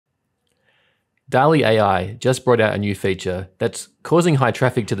DALL-E AI just brought out a new feature that's causing high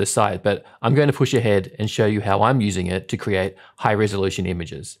traffic to the site, but I'm going to push ahead and show you how I'm using it to create high-resolution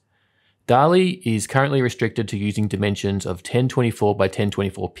images. DALL-E is currently restricted to using dimensions of 1024 by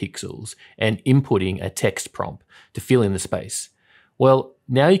 1024 pixels and inputting a text prompt to fill in the space. Well,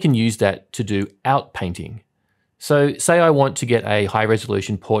 now you can use that to do outpainting. So say I want to get a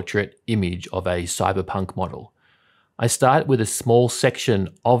high-resolution portrait image of a cyberpunk model. I start with a small section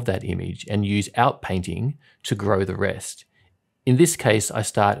of that image and use outpainting to grow the rest. In this case, I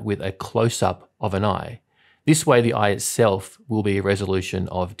start with a close-up of an eye. This way, the eye itself will be a resolution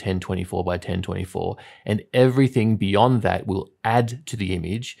of 1024 by 1024, and everything beyond that will add to the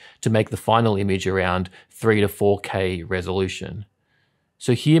image to make the final image around 3 to 4K resolution.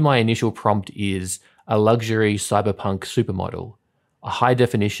 So here my initial prompt is a luxury cyberpunk supermodel, a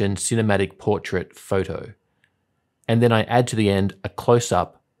high-definition cinematic portrait photo. And then I add to the end a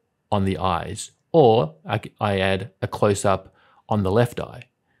close-up on the eyes, or I add a close-up on the left eye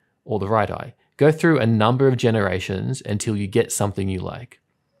or the right eye. Go through a number of generations until you get something you like.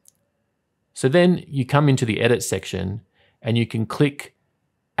 So then you come into the edit section and you can click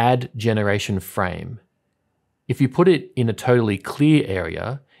Add Generation Frame. If you put it in a totally clear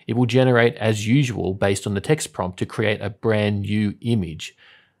area, it will generate as usual based on the text prompt to create a brand new image.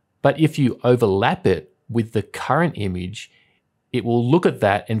 But if you overlap it with the current image, it will look at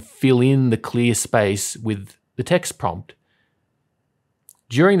that and fill in the clear space with the text prompt.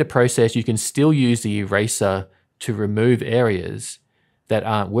 During the process, you can still use the eraser to remove areas that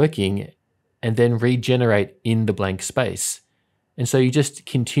aren't working and then regenerate in the blank space. And so you just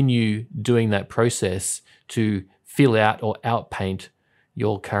continue doing that process to fill out or outpaint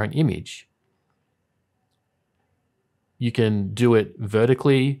your current image. You can do it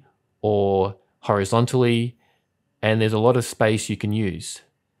vertically or horizontally, and there's a lot of space you can use.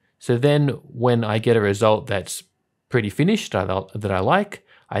 So then when I get a result that's pretty finished that I like,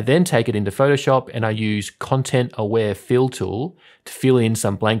 I then take it into Photoshop and I use Content Aware Fill tool to fill in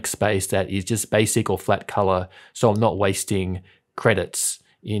some blank space that is just basic or flat color, so I'm not wasting credits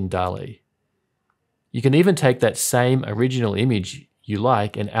in DALL-E. You can even take that same original image you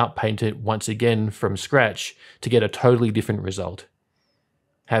like and outpaint it once again from scratch to get a totally different result.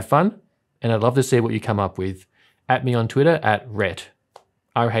 Have fun, and I'd love to see what you come up with. At me on Twitter at Rhett,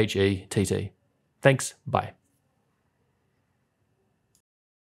 R-H-E-T-T. Thanks, bye.